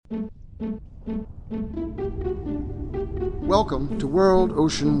Welcome to World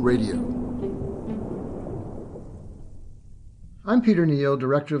Ocean Radio. I'm Peter Neal,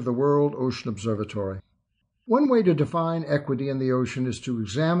 Director of the World Ocean Observatory. One way to define equity in the ocean is to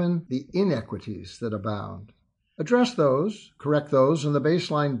examine the inequities that abound. Address those, correct those, and the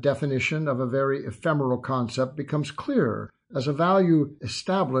baseline definition of a very ephemeral concept becomes clearer as a value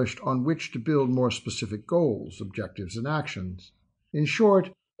established on which to build more specific goals, objectives, and actions. In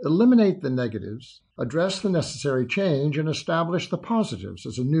short, eliminate the negatives, address the necessary change, and establish the positives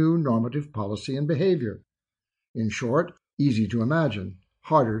as a new normative policy and behavior. In short, easy to imagine,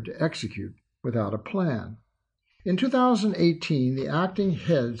 harder to execute without a plan. In 2018, the acting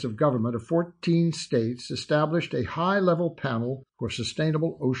heads of government of 14 states established a high-level panel for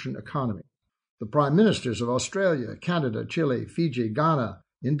sustainable ocean economy. The prime ministers of Australia, Canada, Chile, Fiji, Ghana,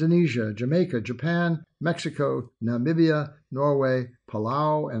 Indonesia, Jamaica, Japan, Mexico, Namibia, Norway,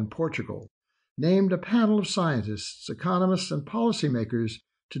 Palau, and Portugal named a panel of scientists, economists, and policymakers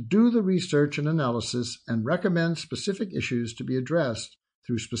to do the research and analysis and recommend specific issues to be addressed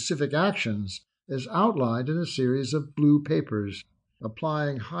through specific actions as outlined in a series of blue papers,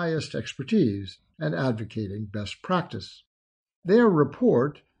 applying highest expertise and advocating best practice. Their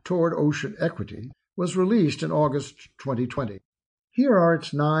report, Toward Ocean Equity, was released in August 2020. Here are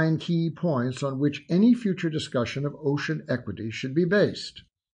its 9 key points on which any future discussion of ocean equity should be based.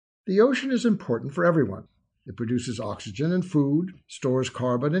 The ocean is important for everyone. It produces oxygen and food, stores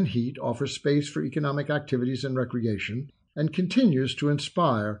carbon and heat, offers space for economic activities and recreation, and continues to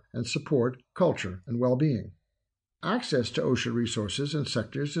inspire and support culture and well-being. Access to ocean resources and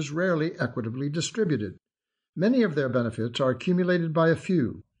sectors is rarely equitably distributed. Many of their benefits are accumulated by a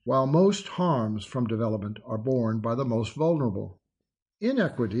few, while most harms from development are borne by the most vulnerable.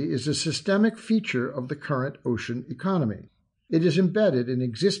 Inequity is a systemic feature of the current ocean economy. It is embedded in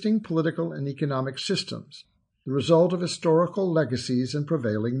existing political and economic systems, the result of historical legacies and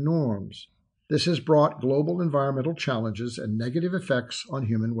prevailing norms. This has brought global environmental challenges and negative effects on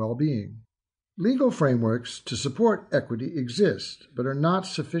human well-being. Legal frameworks to support equity exist, but are not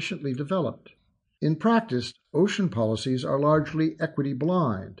sufficiently developed. In practice, ocean policies are largely equity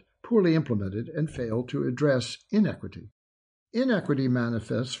blind, poorly implemented, and fail to address inequity. Inequity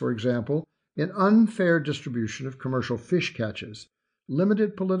manifests, for example, in unfair distribution of commercial fish catches,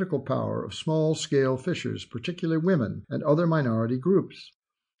 limited political power of small-scale fishers, particularly women and other minority groups,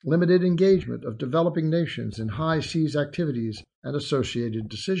 limited engagement of developing nations in high seas activities and associated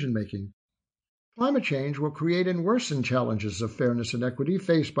decision-making. Climate change will create and worsen challenges of fairness and equity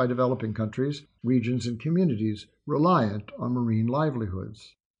faced by developing countries, regions, and communities reliant on marine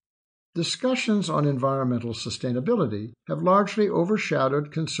livelihoods. Discussions on environmental sustainability have largely overshadowed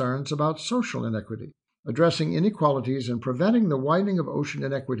concerns about social inequity. Addressing inequalities and preventing the widening of ocean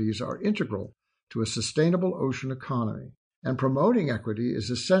inequities are integral to a sustainable ocean economy, and promoting equity is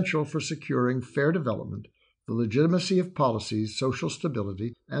essential for securing fair development, the legitimacy of policies, social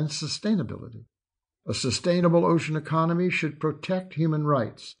stability, and sustainability. A sustainable ocean economy should protect human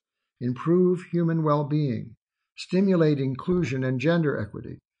rights, improve human well-being, stimulate inclusion and gender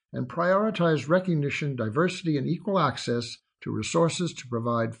equity, and prioritize recognition, diversity, and equal access to resources to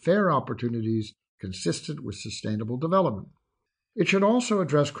provide fair opportunities consistent with sustainable development. It should also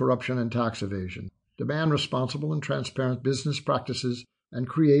address corruption and tax evasion, demand responsible and transparent business practices, and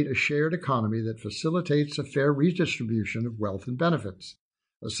create a shared economy that facilitates a fair redistribution of wealth and benefits.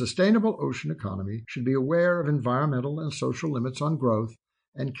 A sustainable ocean economy should be aware of environmental and social limits on growth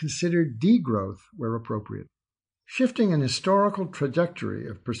and consider degrowth where appropriate. Shifting an historical trajectory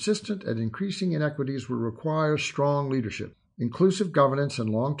of persistent and increasing inequities will require strong leadership, inclusive governance, and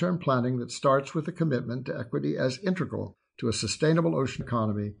long-term planning that starts with a commitment to equity as integral to a sustainable ocean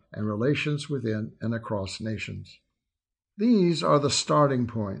economy and relations within and across nations. These are the starting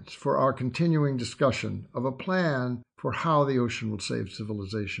points for our continuing discussion of a plan for how the ocean will save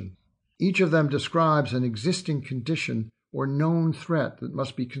civilization. Each of them describes an existing condition or known threat that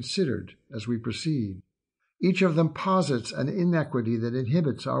must be considered as we proceed. Each of them posits an inequity that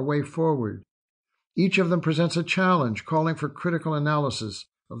inhibits our way forward. Each of them presents a challenge calling for critical analysis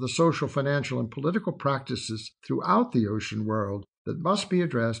of the social, financial, and political practices throughout the ocean world that must be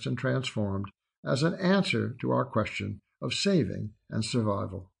addressed and transformed as an answer to our question of saving and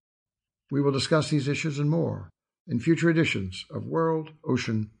survival. We will discuss these issues and more in future editions of World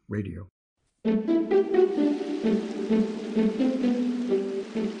Ocean Radio.